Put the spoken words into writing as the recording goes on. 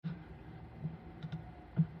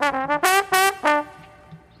I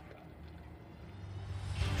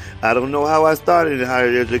don't know how I started in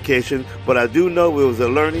higher education, but I do know it was a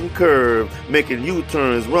learning curve, making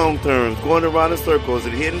U-turns, wrong turns, going around in circles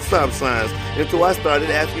and hitting stop signs until I started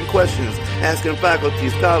asking questions, asking faculty,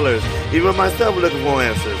 scholars, even myself looking for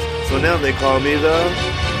answers. So now they call me the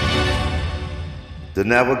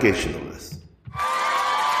Navigationalist.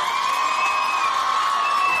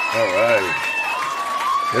 All right,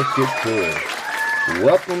 let's get to it.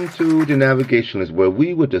 Welcome to the Navigationalist, where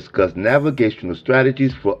we will discuss navigational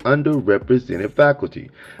strategies for underrepresented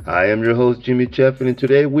faculty. I am your host, Jimmy Cheffin, and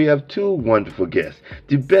today we have two wonderful guests,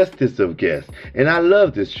 the bestest of guests. And I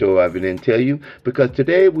love this show, I didn't tell you, because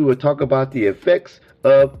today we will talk about the effects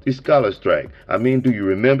of the scholar strike. I mean, do you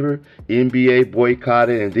remember NBA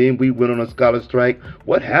boycotted and then we went on a scholar strike?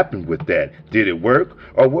 What happened with that? Did it work?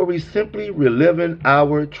 Or were we simply reliving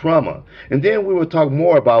our trauma? And then we will talk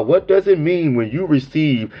more about what does it mean when you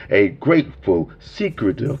receive a grateful,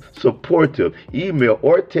 secretive, supportive email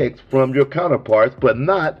or text from your counterparts, but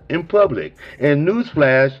not in public. And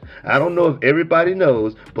newsflash, I don't know if everybody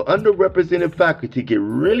knows, but underrepresented faculty get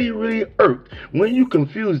really irked when you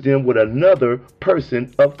confuse them with another person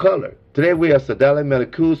of color. Today we have Tsedale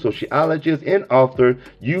Melaku, sociologist and author,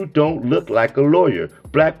 You Don't Look Like a Lawyer,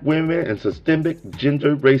 Black Women and Systemic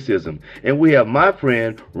Gender Racism. And we have my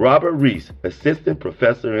friend, Robert Reece, assistant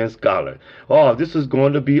professor and scholar. Oh, this is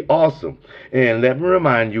going to be awesome. And let me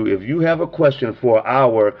remind you, if you have a question for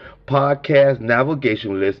our podcast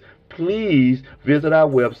Navigationalist, please visit our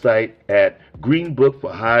website at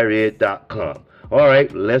greenbookforhighered.com. All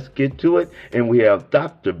right, let's get to it. And we have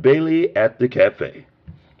Dr. Bailey at the cafe.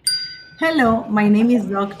 Hello, my name is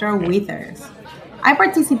Dr. Withers. I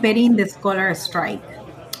participated in the scholar strike.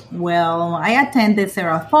 Well, I attended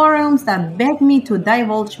several forums that begged me to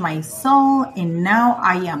divulge my soul, and now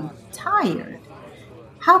I am tired.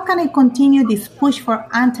 How can I continue this push for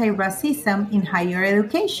anti-racism in higher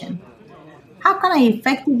education? How can I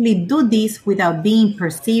effectively do this without being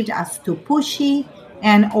perceived as too pushy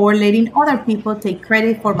and or letting other people take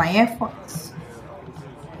credit for my efforts?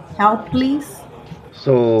 Help, please.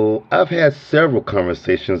 So I've had several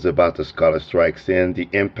conversations about the scholar strikes and the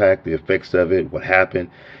impact, the effects of it, what happened.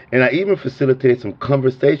 And I even facilitated some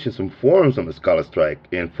conversations, some forums on the scholar strike.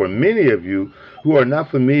 And for many of you who are not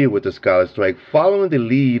familiar with the scholar strike, following the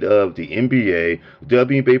lead of the NBA,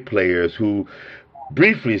 WNBA players who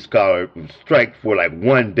briefly strike for like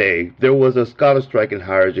one day, there was a scholar strike in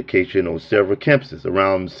higher education on several campuses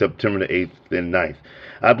around September the 8th and 9th.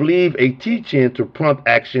 I believe a teach-in to prompt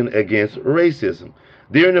action against racism.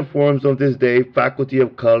 During the forums on this day, faculty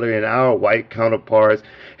of color and our white counterparts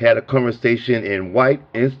had a conversation in white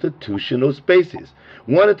institutional spaces.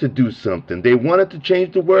 Wanted to do something. They wanted to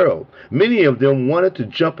change the world. Many of them wanted to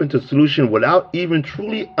jump into solution without even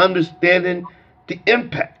truly understanding the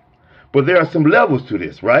impact. But there are some levels to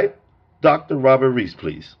this, right? Dr. Robert Reece,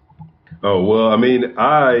 please. Oh, well, I mean,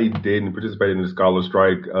 I didn't participate in the scholar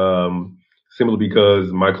strike simply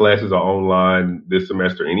because my classes are online this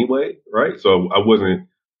semester anyway, right? So I wasn't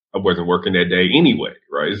working that day anyway,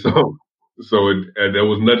 right? There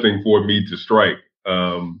was nothing for me to strike.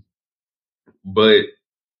 But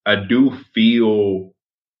I do feel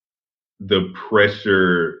the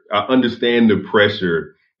pressure. I understand the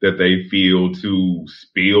pressure that they feel to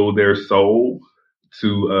spill their soul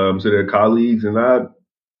to their colleagues, and I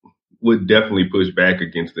would definitely push back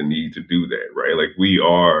against the need to do that, right? Like we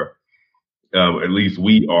are, at least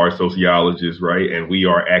we are sociologists, right? And we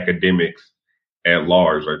are academics at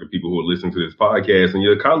large, like the people who are listening to this podcast, and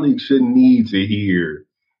your colleagues shouldn't need to hear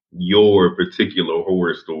your particular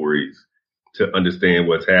horror stories to understand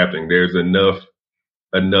what's happening. There's enough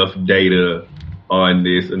data on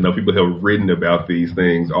this. Enough people have written about these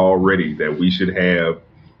things already that we should have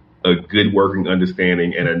a good working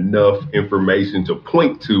understanding and enough information to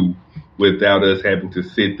point to without us having to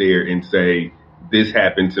sit there and say, this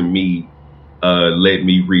happened to me. Let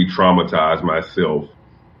me re-traumatize myself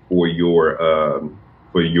for your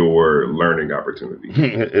learning opportunity.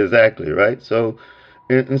 Exactly, right? So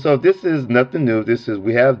this is nothing new.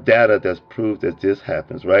 We have data that's proved that this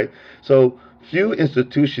happens, right? So few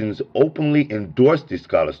institutions openly endorsed the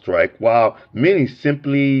scholar strike, while many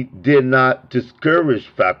simply did not discourage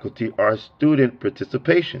faculty or student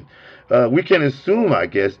participation. We can assume, I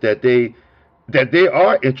guess, that they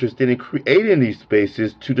are interested in creating these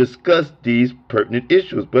spaces to discuss these pertinent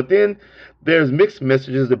issues. But then there's mixed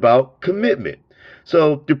messages about commitment.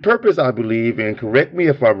 So the purpose, I believe, and correct me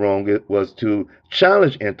if I'm wrong, it was to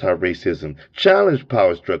challenge anti-racism, challenge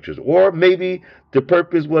power structures, or maybe the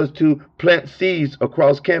purpose was to plant seeds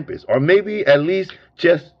across campus, or maybe at least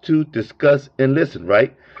just to discuss and listen,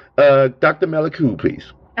 right? Dr. Melaku,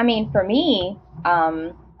 please. I mean, for me,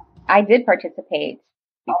 I did participate.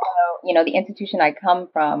 Although, the institution I come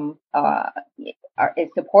from is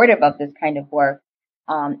supportive of this kind of work.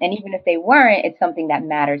 And even if they weren't, it's something that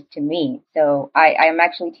matters to me. So I am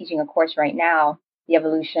actually teaching a course right now, The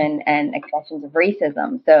Evolution and Expressions of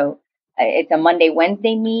Racism. So it's a Monday,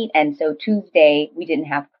 Wednesday meet. And so Tuesday, we didn't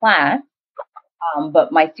have class.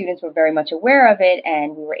 But my students were very much aware of it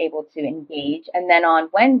and we were able to engage. And then on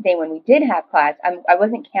Wednesday, when we did have class, I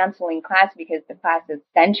wasn't canceling class because the class is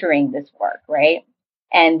centering this work, right?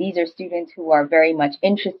 And these are students who are very much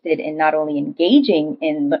interested in not only engaging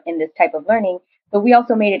in this type of learning, but we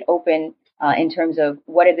also made it open in terms of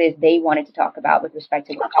what it is they wanted to talk about with respect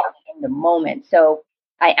to what's happening in the moment. So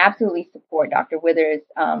I absolutely support Dr. Withers,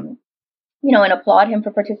 and applaud him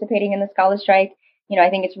for participating in the Scholar Strike. I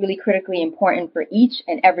think it's really critically important for each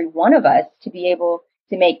and every one of us to be able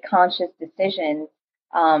to make conscious decisions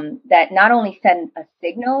that not only send a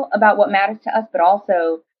signal about what matters to us, but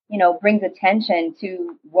also, brings attention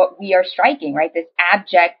to what we are striking, right? This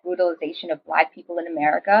abject brutalization of Black people in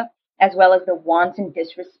America, as well as the wanton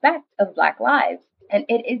disrespect of Black lives. And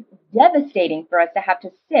it is devastating for us to have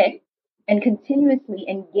to sit and continuously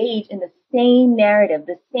engage in the same narrative,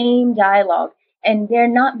 the same dialogue, and there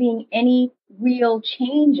not being any real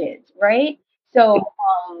changes, right? So,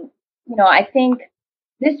 I think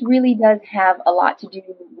this really does have a lot to do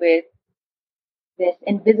with this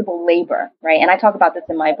invisible labor, right? And I talk about this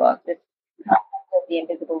in my book, this concept of the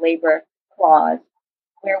invisible labor clause,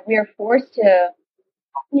 where we're forced to,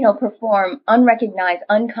 perform unrecognized,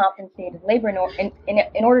 uncompensated labor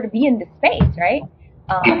in order to be in this space, right?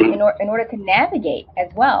 In order to navigate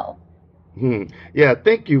as well. Yeah,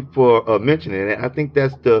 thank you for mentioning it. I think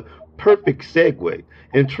that's the perfect segue.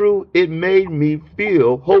 And true, it made me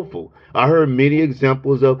feel hopeful. I heard many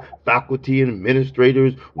examples of faculty and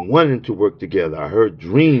administrators wanting to work together. I heard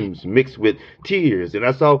dreams mixed with tears, and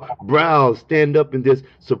I saw brows stand up in this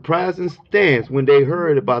surprising stance when they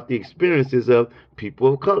heard about the experiences of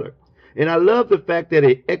people of color. And I love the fact that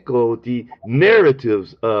it echoed the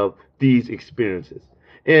narratives of these experiences.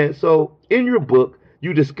 And so, in your book,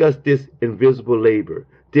 you discuss this invisible labor,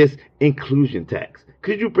 this inclusion tax.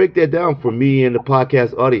 Could you break that down for me and the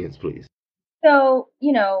podcast audience, please? So,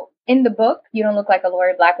 in the book, You Don't Look Like a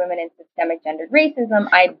Lawyer, Black Women and Systemic Gendered Racism,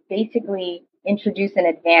 I basically introduce and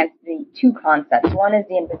advance the two concepts. One is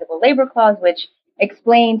the invisible labor clause, which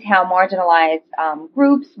explains how marginalized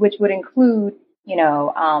groups, which would include,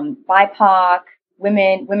 BIPOC,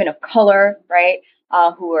 women of color, right,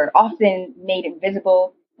 who are often made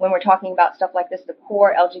invisible when we're talking about stuff like this, the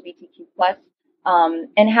core LGBTQ plus,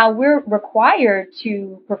 and how we're required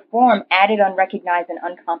to perform added, unrecognized, and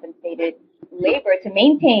uncompensated labor to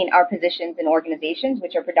maintain our positions in organizations,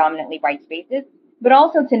 which are predominantly white spaces, but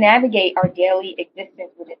also to navigate our daily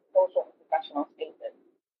existence within social and professional spaces.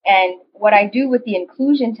 And what I do with the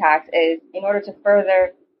inclusion tax is, in order to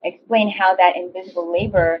further explain how that invisible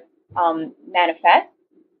labor manifests,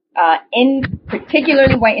 in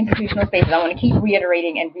particularly white institutional spaces. I want to keep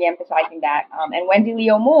reiterating and reemphasizing that. And Wendy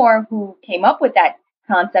Leo Moore, who came up with that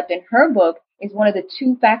concept in her book, is one of the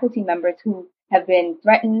two faculty members who have been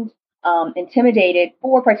threatened, intimidated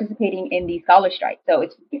for participating in the scholar strike. So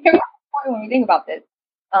it's very important when we think about this.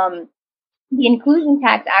 The inclusion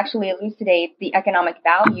tax actually elucidates the economic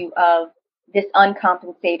value of this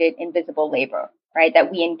uncompensated invisible labor, right,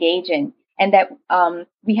 that we engage in and that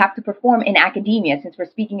we have to perform in academia. Since we're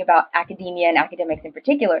speaking about academia and academics in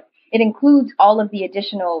particular, it includes all of the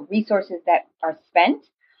additional resources that are spent,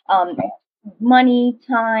 money,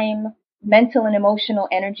 time, mental and emotional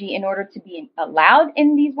energy in order to be allowed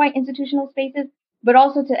in these white institutional spaces, but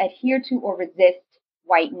also to adhere to or resist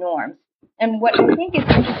white norms. And what I think is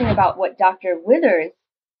interesting about what Dr. Withers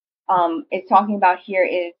is talking about here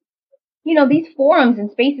is, these forums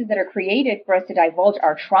and spaces that are created for us to divulge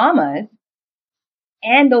our traumas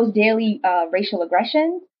and those daily racial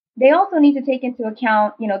aggressions, they also need to take into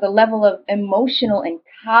account, the level of emotional and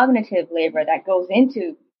cognitive labor that goes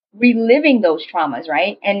into reliving those traumas,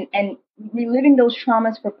 right? And reliving those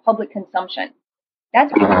traumas for public consumption.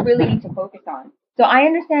 That's what we really need to focus on. So I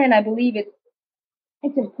understand and I believe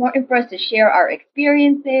it's important for us to share our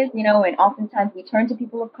experiences, and oftentimes we turn to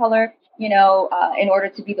people of color, in order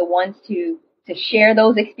to be the ones to share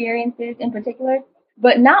those experiences in particular,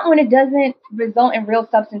 but not when it doesn't result in real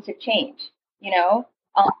substantive change,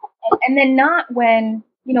 and then not when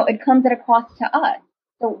it comes at a cost to us.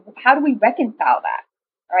 So how do we reconcile that?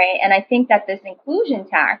 Right. And I think that this inclusion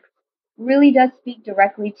tax really does speak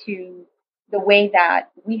directly to the way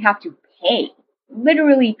that we have to pay,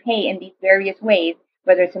 literally pay in these various ways,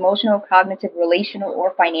 whether it's emotional, cognitive, relational,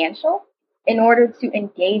 or financial, in order to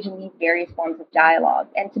engage in these various forms of dialogue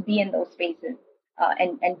and to be in those spaces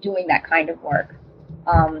and doing that kind of work.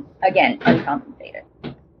 Again, uncompensated.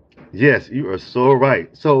 Yes, you are so right.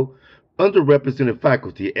 So, underrepresented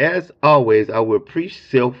faculty, as always, I will preach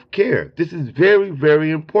self care. This is very,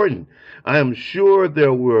 very important. I am sure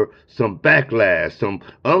there were some backlash, some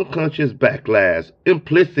unconscious backlash,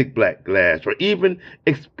 implicit backlash, or even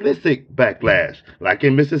explicit backlash, like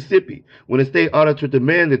in Mississippi, when the state auditor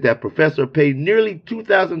demanded that professor pay nearly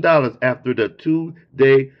 $2,000 after the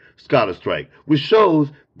 2-day scholar strike, which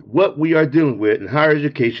shows what we are dealing with in higher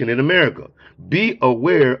education in America. Be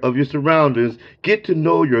aware of your surroundings. Get to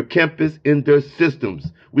know your campus and their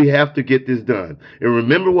systems. We have to get this done. And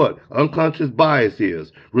remember what unconscious bias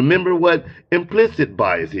is. Remember what implicit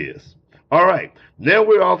bias is. All right, now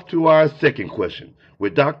we're off to our second question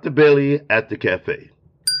with Dr. Bailey at the cafe.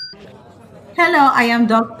 Hello, I am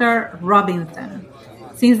Dr. Robinson.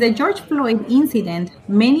 Since the George Floyd incident,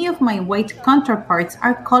 many of my white counterparts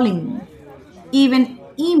are calling me, even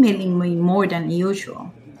emailing me more than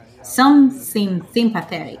usual. Some seem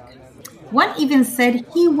sympathetic. One even said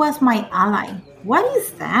he was my ally. What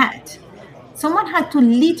is that? Someone had to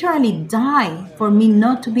literally die for me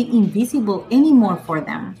not to be invisible anymore for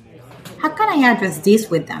them. How can I address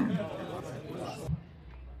this with them?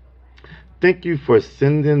 Thank you for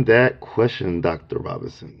sending that question, Dr.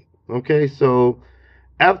 Robinson. Okay, so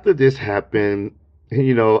after this happened,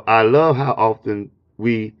 I love how often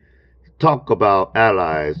we talk about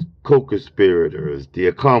allies, co conspirators, the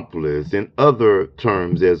accomplice, and other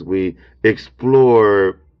terms as we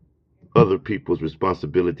explore other people's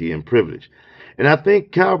responsibility and privilege. And I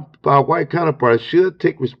think our white counterparts should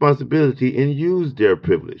take responsibility and use their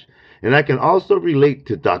privilege. And I can also relate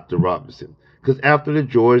to Dr. Robinson because after the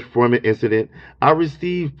George Foreman incident, I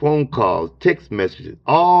received phone calls, text messages,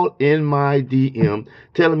 all in my DM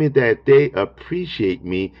telling me that they appreciate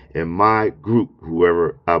me and my group,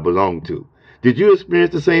 whoever I belong to. Did you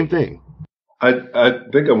experience the same thing? I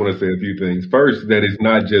think I want to say a few things. First, that it's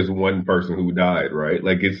not just one person who died, right?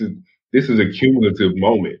 Like this is a cumulative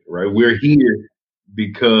moment, right? We're here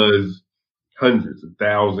because hundreds of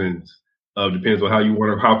thousands of depends on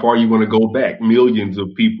how far you want to go back. Millions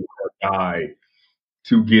of people have died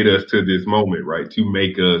to get us to this moment, right? To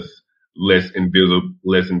make us less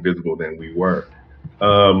invisible than we were.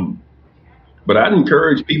 Um, but I'd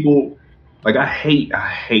encourage people. Like I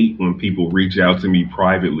hate when people reach out to me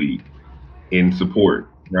privately in support,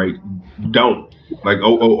 right? Don't like,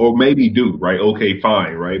 or maybe do, right? Okay,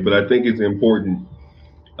 fine, right? But I think it's important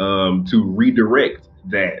to redirect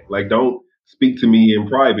that. Like, don't speak to me in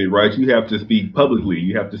private, right? You have to speak publicly.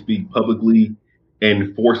 You have to speak publicly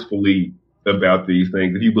and forcefully about these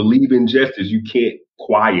things. If you believe in justice, you can't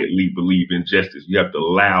quietly believe in justice. You have to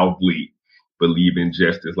loudly believe in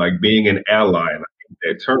justice, like being an ally. And I think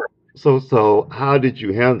that term. So how did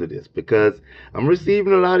you handle this? Because I'm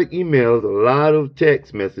receiving a lot of emails, a lot of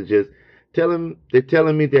text messages they're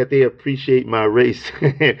telling me that they appreciate my race,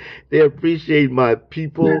 they appreciate my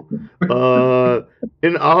people,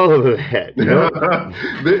 and all of that.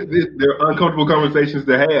 They're uncomfortable conversations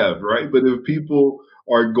to have, right? But if people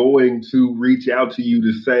are going to reach out to you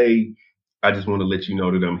to say, I just want to let you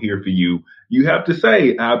know that I'm here for you, you have to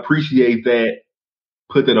say, I appreciate that.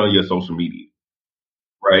 Put that on your social media,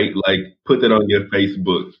 right? Like put that on your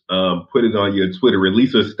Facebook, put it on your Twitter,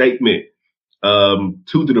 release a statement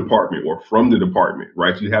to the department or from the department,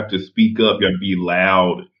 right? You have to speak up, you have to be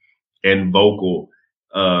loud and vocal.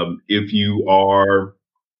 If you are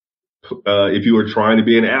trying to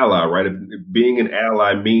be an ally, right? If being an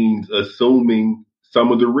ally means assuming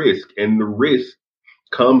some of the risk, and the risk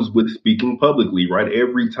comes with speaking publicly, right?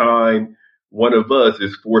 Every time one of us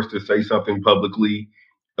is forced to say something publicly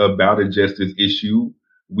about a justice issue,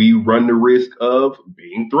 we run the risk of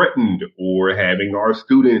being threatened or having our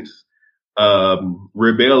students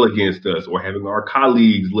rebel against us or having our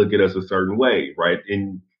colleagues look at us a certain way, right?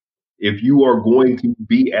 And if you are going to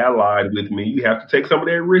be allied with me, you have to take some of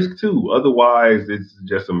that risk too. Otherwise, it's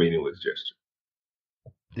just a meaningless gesture.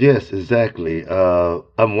 Yes, exactly.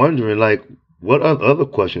 I'm wondering, like, what other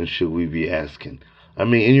questions should we be asking? I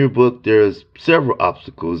mean, in your book, there's several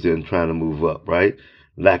obstacles in trying to move up, right?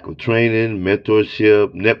 Lack of training,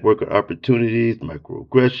 mentorship, network opportunities,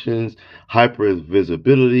 microaggressions, hyper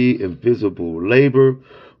visibility, invisible labor.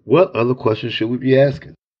 What other questions should we be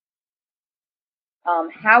asking?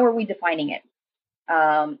 How are we defining it?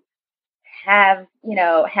 Have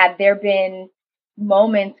there been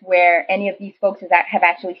moments where any of these folks have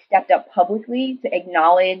actually stepped up publicly to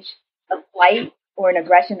acknowledge a slight or an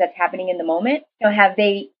aggression that's happening in the moment? Have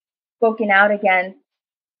they spoken out against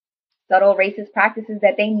subtle racist practices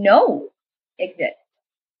that they know exist?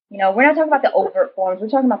 We're not talking about the overt forms. We're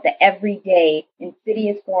talking about the everyday,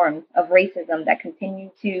 insidious forms of racism that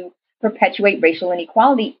continue to perpetuate racial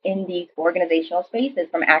inequality in these organizational spaces,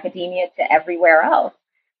 from academia to everywhere else.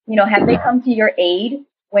 Have they come to your aid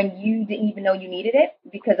when you didn't even know you needed it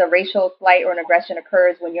because a racial slight or an aggression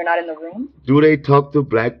occurs when you're not in the room? Do they talk to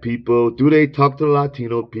black people? Do they talk to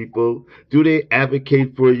Latino people? Do they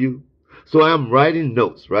advocate for you? So I'm writing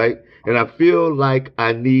notes, right? And I feel like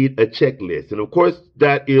I need a checklist. And of course,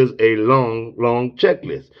 that is a long, long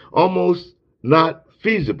checklist. Almost not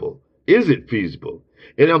feasible. Is it feasible?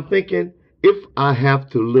 And I'm thinking, if I have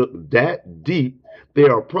to look that deep, they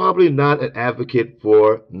are probably not an advocate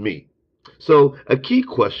for me. So a key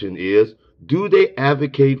question is, do they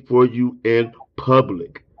advocate for you in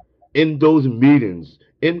public, in those meetings,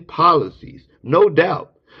 in policies? No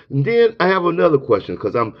doubt. And then I have another question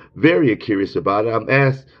because I'm very curious about it. I'm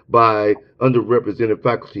asked by underrepresented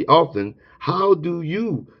faculty often, how do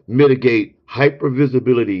you mitigate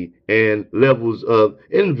hypervisibility and levels of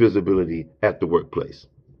invisibility at the workplace?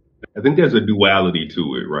 I think there's a duality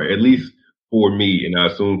to it, right? At least for me, and I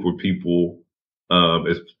assume for people,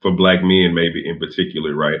 as for black men maybe in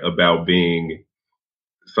particular, right, about being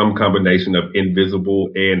some combination of invisible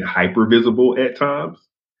and hypervisible at times.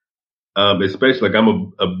 Especially like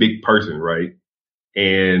I'm a big person, right?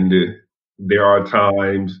 And there are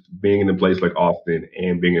times being in a place like Austin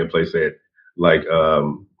and being in a place like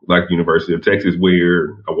University of Texas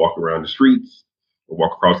where I walk around the streets, I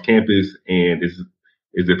walk across campus, and it's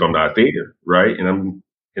as if I'm not there, right? And I'm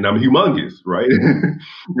humongous, right? And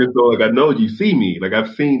so like I know you see me. Like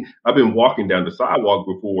I've been walking down the sidewalk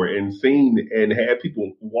before and seen and had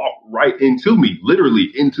people walk right into me, literally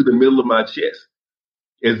into the middle of my chest,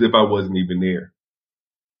 as if I wasn't even there.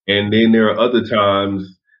 And then there are other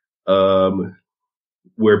times um,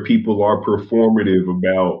 where people are performative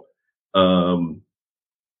um,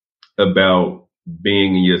 about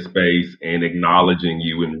being in your space and acknowledging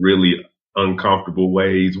you in really uncomfortable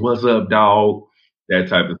ways. What's up, dog? That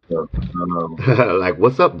type of stuff. Like,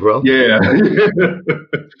 what's up, bro? Yeah,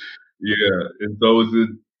 yeah. And so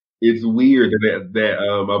it's weird that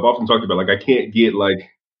I've often talked about. Like, I can't get like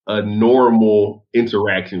a normal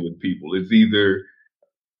interaction with people. It's either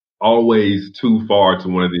always too far to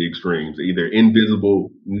one of the extremes, either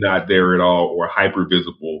invisible, not there at all, or hyper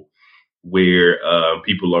visible, where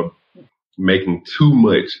people are making too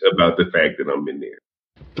much about the fact that I'm in there.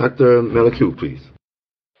 Dr. Melaku, please.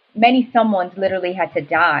 Many someones literally had to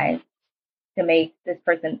die to make this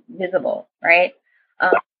person visible, right?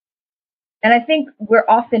 Um, and I think we're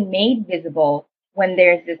often made visible when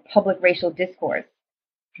there's this public racial discourse.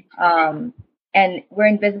 And we're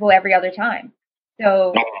invisible every other time.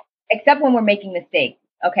 So, except when we're making mistakes.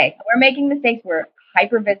 Okay, we're making mistakes. We're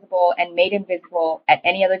hyper visible and made invisible at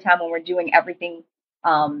any other time when we're doing everything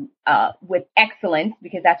with excellence,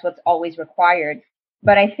 because that's what's always required.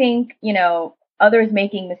 But I think, others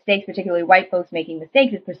making mistakes, particularly white folks making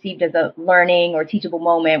mistakes, is perceived as a learning or teachable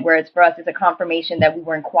moment, whereas for us, it's a confirmation that we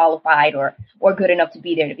weren't qualified or good enough to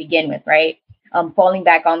be there to begin with, right? Falling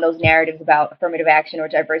back on those narratives about affirmative action or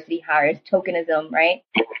diversity hires, tokenism, right?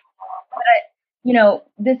 But,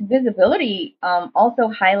 this visibility also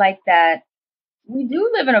highlights that we do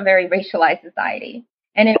live in a very racialized society.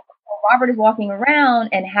 And if Robert is walking around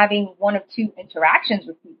and having one of two interactions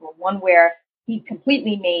with people, one where he's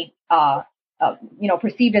completely made,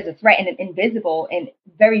 perceived as a threat and invisible and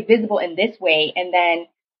very visible in this way. And then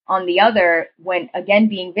on the other, when again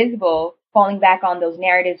being visible, falling back on those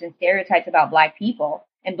narratives and stereotypes about Black people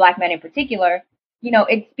and Black men in particular,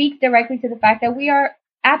 it speaks directly to the fact that we are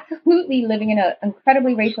absolutely living in an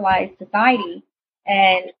incredibly racialized society.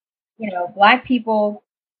 And, Black people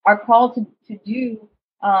are called to do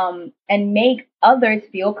and make others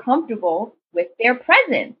feel comfortable with their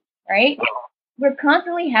presence, right? We're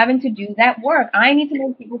constantly having to do that work. I need to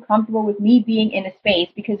make people comfortable with me being in a space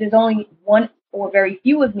because there's only one or very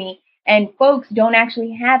few of me, and folks don't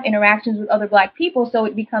actually have interactions with other Black people, so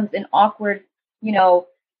it becomes an awkward,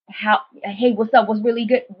 hey, what's up? What's really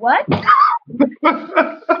good? What?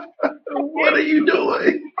 What are you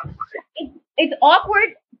doing? It's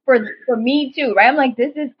awkward for me too, right? I'm like,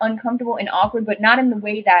 this is uncomfortable and awkward, but not in the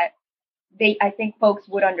way that I think folks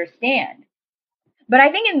would understand. But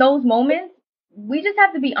I think in those moments, we just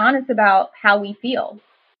have to be honest about how we feel.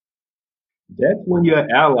 That's when your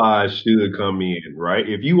allies should come in, right?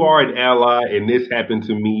 If you are an ally and this happened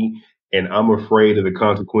to me and I'm afraid of the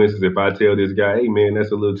consequences if I tell this guy, hey man,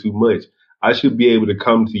 that's a little too much, I should be able to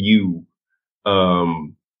come to you,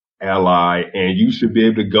 um, ally, and you should be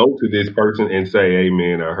able to go to this person and say, hey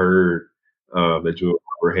man, I heard that you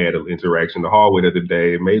had an interaction in the hallway the other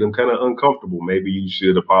day. It made them kind of uncomfortable. Maybe you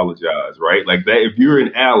should apologize, right? Like that. If you're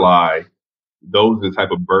an ally, those are the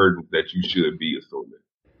type of burdens that you should be assuming.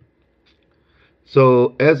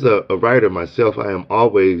 So, as a writer myself, I am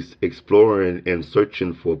always exploring and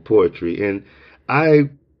searching for poetry. And I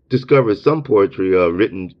discovered some poetry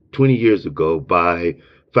written 20 years ago by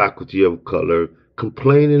faculty of color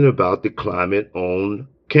complaining about the climate on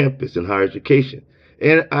campus in higher education.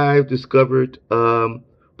 And I've discovered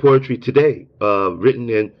poetry today written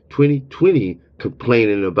in 2020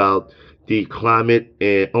 complaining about the climate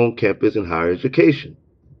on campus in higher education.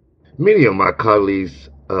 Many of my colleagues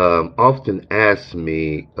often ask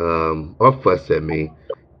me or fuss at me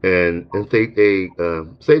and say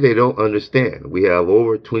they don't understand. We have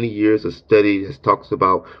over 20 years of study that talks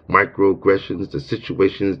about microaggressions, the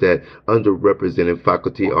situations that underrepresented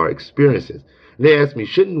faculty are experiencing. And they ask me,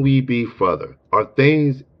 shouldn't we be further? Are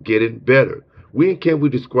things getting better? When can we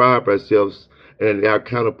describe ourselves and our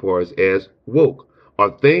counterparts as woke?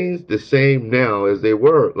 Are things the same now as they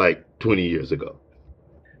were like 20 years ago?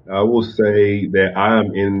 I will say that I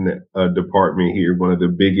am in a department here, one of the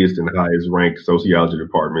biggest and highest ranked sociology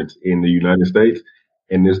departments in the United States.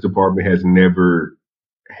 And this department has never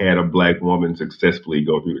had a black woman successfully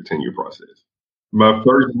go through the tenure process. My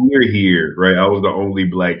first year here, right, I was the only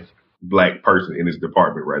black person in this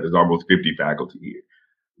department, right? There's almost 50 faculty here.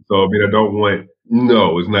 So I mean I don't want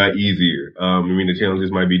no, it's not easier. I mean the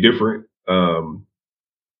challenges might be different,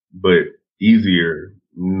 but easier,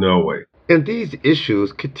 no way. And these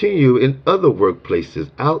issues continue in other workplaces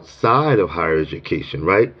outside of higher education,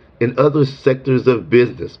 right? In other sectors of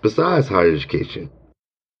business besides higher education.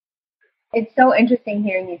 It's so interesting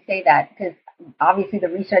hearing you say that because obviously the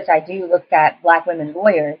research I do looks at Black women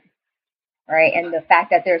lawyers, right? And the fact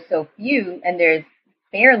that there's so few and there's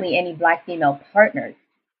barely any Black female partners.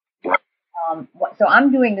 So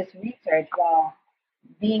I'm doing this research while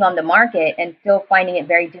being on the market and still finding it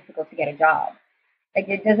very difficult to get a job. Like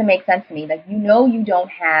it doesn't make sense to me. Like you don't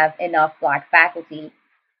have enough Black faculty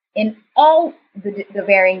in all the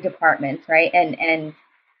varying departments, right? And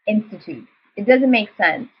institutes. It doesn't make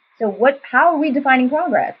sense. So what? How are we defining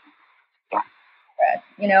progress?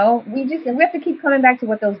 You know, we have to keep coming back to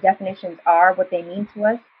what those definitions are, what they mean to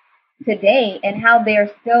us today, and how they are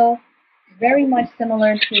still very much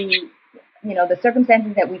similar to the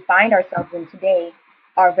circumstances that we find ourselves in today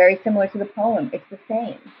are very similar to the poem. It's the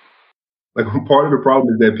same. Like part of the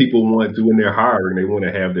problem is that people want to, when they're hiring, they want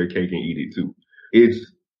to have their cake and eat it too.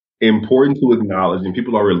 It's important to acknowledge, and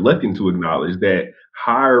people are reluctant to acknowledge that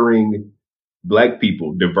hiring black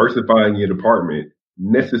people, diversifying your department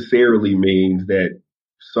necessarily means that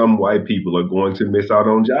some white people are going to miss out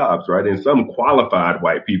on jobs, right? And some qualified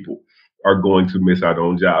white people are going to miss out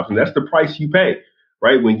on jobs. And that's the price you pay,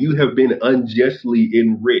 right? When you have been unjustly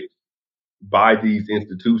enriched by these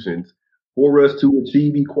institutions, for us to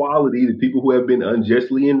achieve equality, the people who have been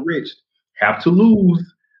unjustly enriched have to lose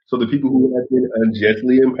so the people who have been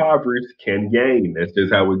unjustly impoverished can gain. That's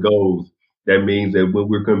just how it goes. That means that when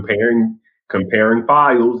we're comparing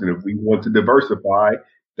files, and if we want to diversify,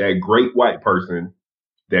 that great white person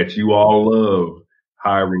that you all love,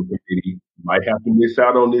 hiring committee, might have to miss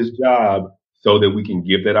out on this job so that we can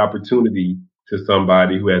give that opportunity to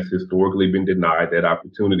somebody who has historically been denied that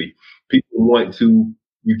opportunity. People want to,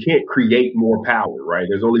 you can't create more power, right?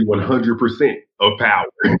 There's only 100% of power.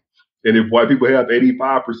 And if white people have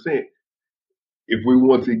 85%, if we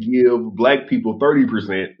want to give black people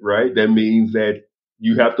 30%, right, that means that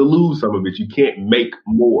you have to lose some of it. You can't make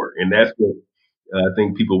more. And that's what I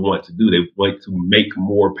think people want to do. They want to make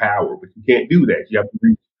more power, but you can't do that. You have to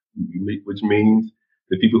reach, which means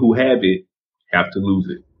the people who have it have to lose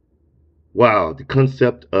it. Wow, the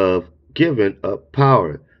concept of giving up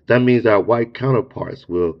power. That means our white counterparts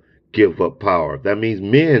will give up power. That means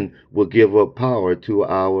men will give up power to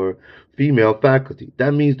our female faculty.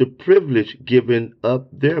 That means the privileged giving up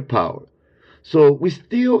their power. So we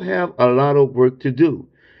still have a lot of work to do.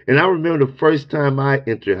 And I remember the first time I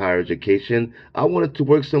entered higher education, I wanted to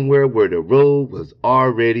work somewhere where the road was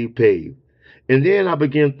already paved. And then I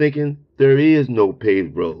began thinking there is no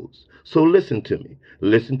paved roads. So listen to me.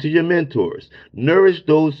 Listen to your mentors. Nourish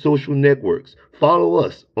those social networks. Follow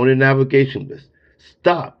us on the navigation list.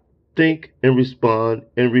 Stop, think, and respond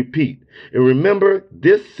and repeat. And remember,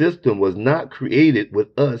 this system was not created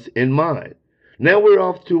with us in mind. Now we're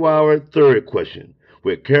off to our third question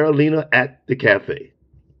with Carolina at the cafe.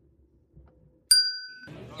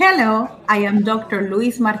 Hello, I am Dr.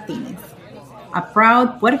 Luis Martinez, a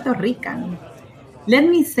proud Puerto Rican. Let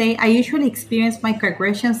me say I usually experience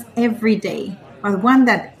microaggressions every day, but one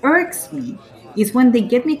that irks me is when they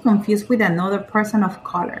get me confused with another person of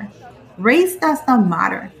color. Race does not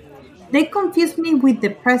matter. They confuse me with the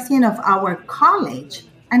president of our college,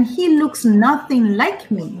 and he looks nothing like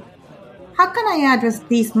me. How can I address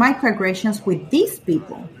these microaggressions with these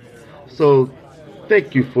people? So,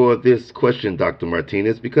 thank you for this question, Dr.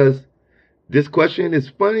 Martinez, because this question is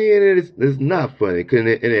funny and it's not funny, and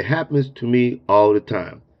it happens to me all the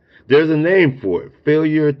time. There's a name for it: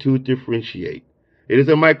 failure to differentiate. It is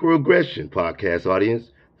a microaggression, podcast audience.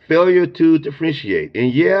 Failure to differentiate.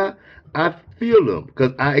 And yeah, I feel them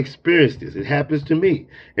because I experienced this. It happens to me.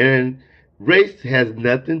 And race has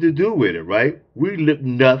nothing to do with it, right? We look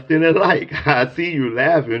nothing alike. I see you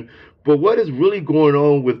laughing, but what is really going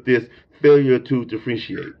on with this failure to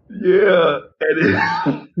differentiate? Yeah,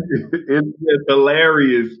 and it's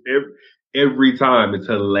hilarious every time. It's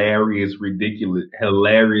hilariously ridiculous.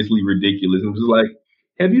 I'm just like,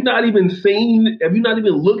 have you not even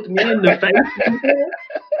looked me in the face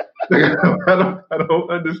before? I don't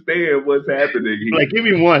understand what's happening Like, give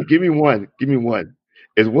me one, give me one, give me one.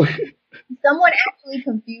 Is what? Someone actually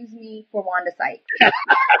confused me for Wanda Sykes.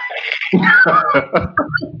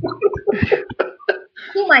 here.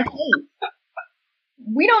 To my face.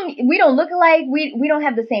 We don't look alike. We don't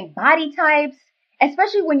have the same body types.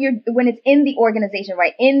 Especially when it's in the organization,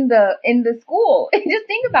 right? In the school. Just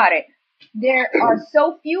think about it. There are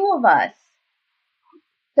so few of us.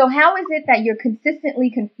 So how is it that you're consistently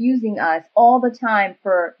confusing us all the time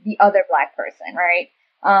for the other Black person, right?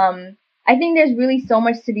 I think there's really so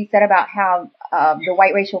much to be said about how the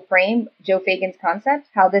white racial frame, Joe Fagan's concept,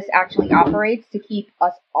 how this actually operates to keep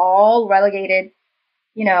us all relegated,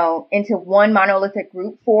 into one monolithic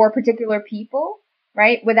group for particular people,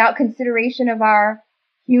 right? Without consideration of our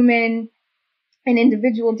human and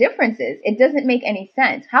individual differences. It doesn't make any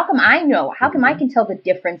sense. How come I know? How come I can tell the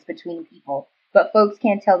difference between people, but folks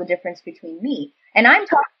can't tell the difference between me? And I'm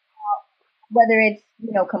talking about whether it's,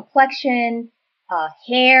 complexion,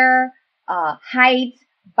 hair, height,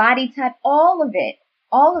 body type, all of it.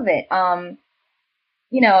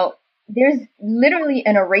 There's literally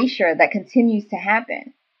an erasure that continues to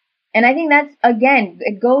happen. And I think that's, again,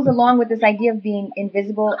 it goes along with this idea of being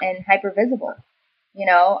invisible and hypervisible.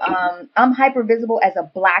 I'm hypervisible as a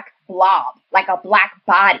Black blob, like a Black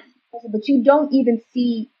body, but you don't even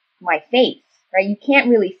see my face, right? You can't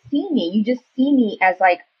really see me. You just see me as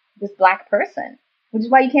like this Black person, which is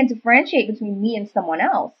why you can't differentiate between me and someone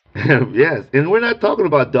else. Yes, and we're not talking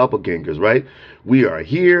about doppelgangers, right? We are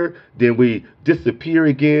here, then we disappear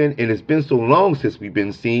again, and it's been so long since we've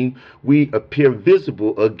been seen, we appear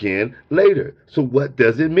visible again later. So what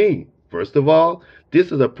does it mean? First of all,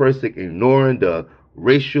 this is a person ignoring the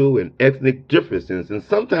racial and ethnic differences and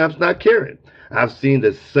sometimes not caring. I've seen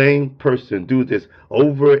the same person do this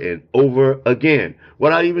over and over again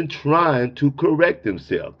without even trying to correct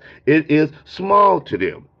themselves. It is small to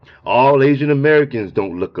them. All Asian Americans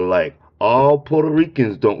don't look alike. All Puerto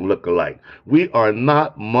Ricans don't look alike. We are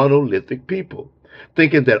not monolithic people.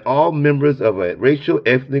 Thinking that all members of a racial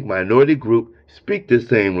ethnic minority group speak the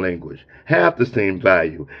same language, have the same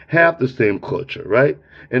value, have the same culture, right?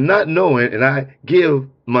 And not knowing, and I give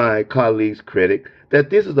my colleagues credit,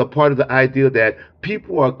 that this is a part of the idea that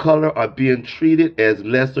people of color are being treated as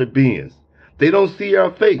lesser beings. They don't see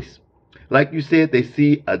our face. Like you said, they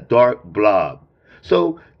see a dark blob.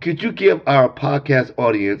 So, could you give our podcast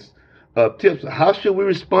audience tips? How should we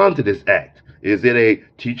respond to this act? Is it a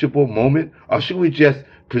teachable moment, or should we just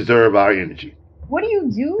preserve our energy? What do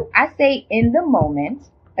you do? I say in the moment,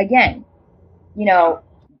 again, you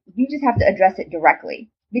just have to address it directly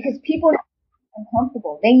because people are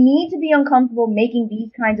uncomfortable. They need to be uncomfortable making these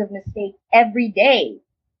kinds of mistakes every day,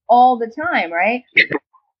 all the time, right?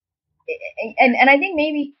 And I think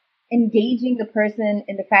maybe engaging the person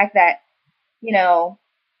in the fact that,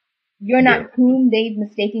 you're not whom they've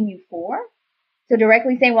mistaken you for. So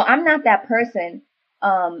directly saying, well, I'm not that person.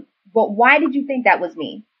 But why did you think that was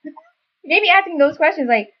me? Maybe asking those questions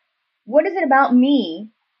like, what is it about me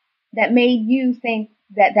that made you think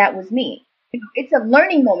that that was me? It's a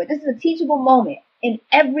learning moment. This is a teachable moment in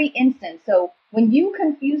every instance. So when you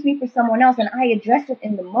confuse me for someone else and I address it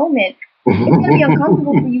in the moment, it's going to be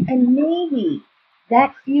uncomfortable for you. And maybe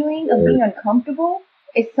that feeling of being uncomfortable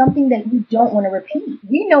is something that you don't want to repeat.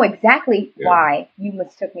 We know exactly why you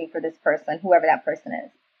mistook me for this person, whoever that person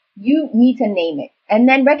is. You need to name it and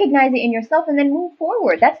then recognize it in yourself and then move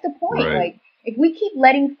forward. That's the point. Right. Like, if we keep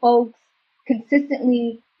letting folks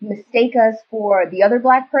consistently mistake us for the other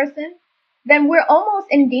Black person, then we're almost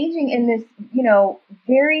engaging in this,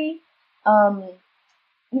 very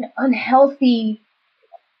unhealthy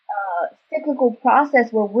cyclical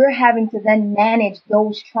process where we're having to then manage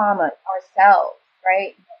those traumas ourselves,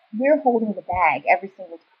 right? We're holding the bag every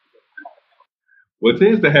single time. What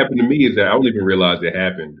tends to happen to me is that I don't even realize it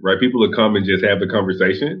happened, right? People will come and just have the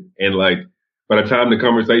conversation, and like by the time the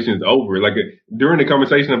conversation is over, like during the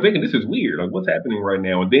conversation, I'm thinking this is weird. Like what's happening right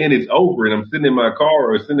now? And then it's over, and I'm sitting in my car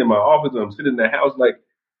or sitting in my office, or I'm sitting in the house, like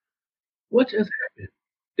what just happened?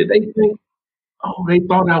 Did they think? Oh, they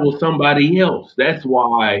thought I was somebody else. That's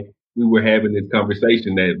why we were having this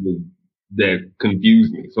conversation that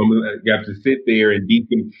confused me. So I'm gonna have to sit there and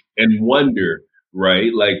deepen and wonder,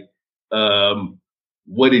 right? Like,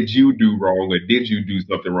 what did you do wrong, or did you do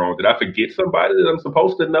something wrong? Did I forget somebody that I'm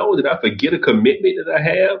supposed to know? Did I forget a commitment that I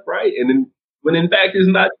have, right? And then, when in fact, it's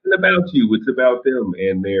not about you; it's about them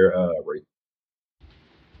and their race.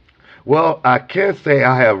 Well, I can say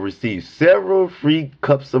I have received several free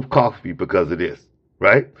cups of coffee because of this,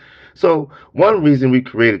 right? So, one reason we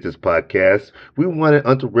created this podcast, we wanted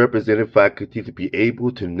underrepresented faculty to be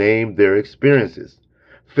able to name their experiences.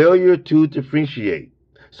 Failure to differentiate.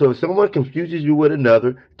 So, if someone confuses you with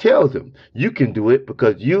another, tell them you can do it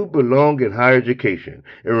because you belong in higher education.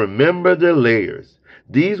 And remember the layers.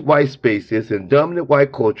 These white spaces and dominant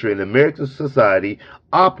white culture in American society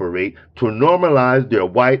operate to normalize their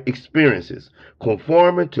white experiences,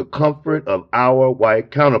 conforming to comfort of our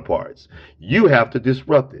white counterparts. You have to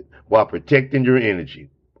disrupt it while protecting your energy.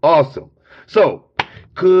 Awesome. So,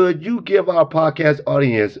 could you give our podcast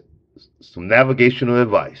audience some navigational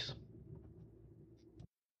advice?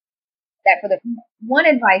 That for the one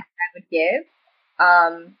advice I would give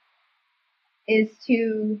is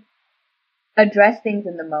to address things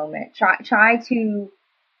in the moment. Try to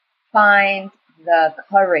find the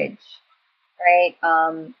courage, right?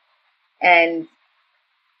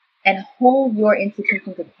 And hold your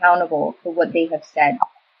institutions accountable for what they have said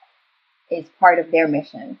is part of their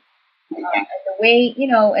mission. And the way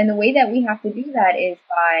that we have to do that is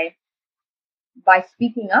by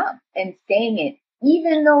speaking up and saying it,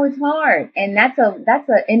 even though it's hard. And that's an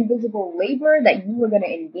invisible labor that you are going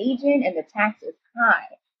to engage in, and the tax is high.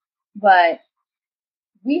 But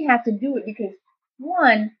we have to do it because,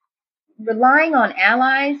 one, relying on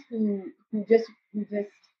allies who just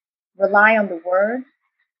rely on the word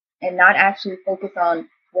and not actually focus on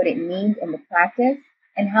what it means in the practice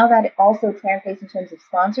and how that also translates in terms of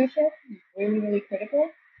sponsorship is really, really critical.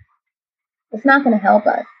 It's not going to help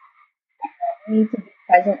us. We need to be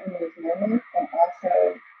present in those moments and also,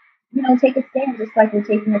 take a stand, just like we're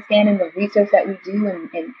taking a stand in the research that we do and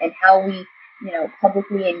how we,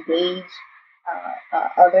 publicly engage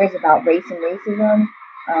others about race and racism.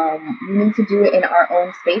 We need to do it in our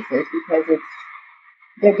own spaces because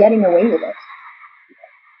they're getting away with it.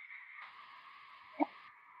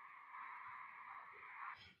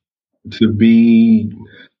 To be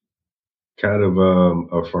kind of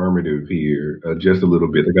affirmative here, just a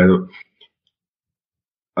little bit. Like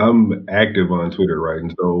I'm active on Twitter, right?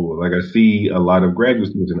 And so, like, I see a lot of graduate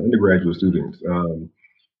students and undergraduate students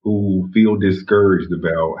who feel discouraged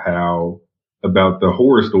about the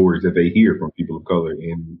horror stories that they hear from people of color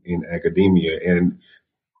in academia. And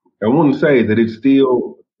I want to say that it's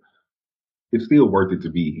still worth it to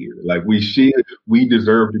be here. Like we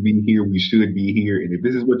deserve to be here. We should be here. And if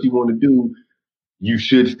this is what you want to do, you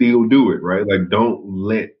should still do it, right? Like, don't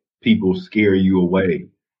let people scare you away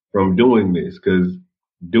from doing this because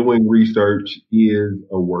doing research is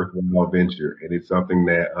a worthwhile venture, and it's something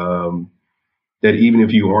that even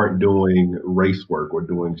if you aren't doing race work or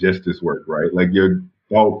doing justice work, right? Like your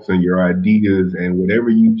thoughts and your ideas and whatever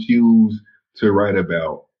you choose to write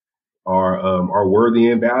about are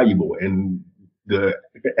worthy and valuable, and the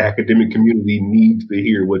academic community needs to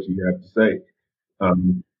hear what you have to say.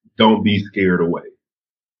 Um, don't be scared away.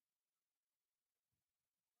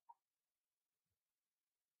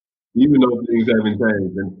 Even though things haven't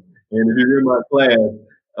changed. And if you're in my class,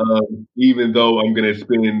 even though I'm going to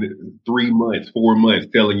spend 3 months, 4 months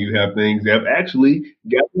telling you how things have actually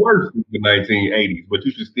got worse since the 1980s, but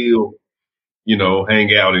you should still,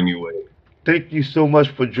 hang out anyway. Thank you so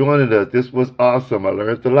much for joining us. This was awesome. I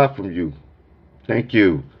learned a lot from you. Thank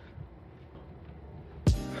you.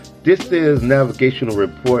 This is Navigational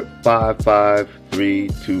Report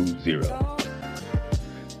 55320.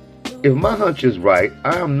 If my hunch is right,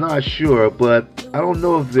 I am not sure, but I don't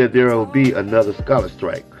know if there will be another scholar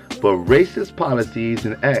strike. But racist policies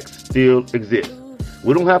and acts still exist.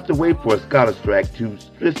 We don't have to wait for a scholar strike to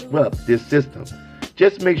disrupt this system.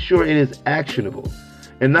 Just make sure it is actionable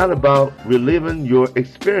and not about reliving your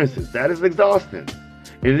experiences. That is exhausting.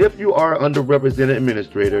 And if you are an underrepresented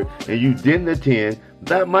administrator and you didn't attend,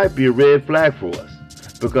 that might be a red flag for us.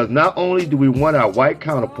 Because not only do we want our white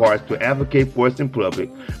counterparts to advocate for us in public,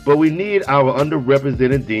 but we need our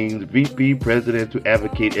underrepresented deans, VP, president to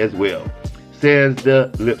advocate as well. Sans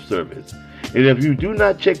the lip service. And if you do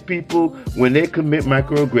not check people when they commit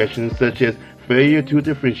microaggressions such as failure to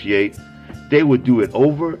differentiate, they will do it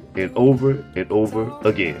over and over and over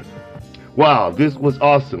again. Wow, this was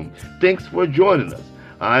awesome. Thanks for joining us.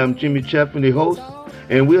 I am Jimmy Cheffin, the host,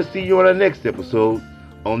 and we'll see you on our next episode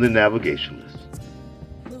on the Navigationalist.